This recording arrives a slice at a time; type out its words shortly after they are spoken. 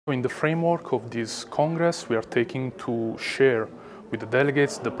In the framework of this Congress, we are taking to share with the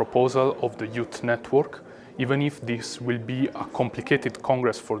delegates the proposal of the Youth Network, even if this will be a complicated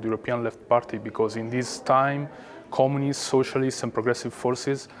Congress for the European Left Party, because in this time, communists, socialists and progressive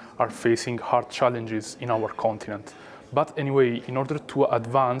forces are facing hard challenges in our continent. But anyway, in order to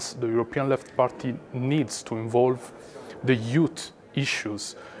advance, the European Left Party needs to involve the youth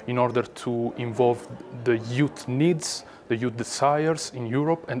issues in order to involve the youth needs, the youth desires in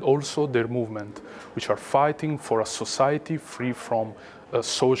Europe, and also their movement, which are fighting for a society free from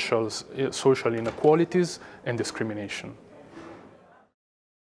social inequalities and discrimination.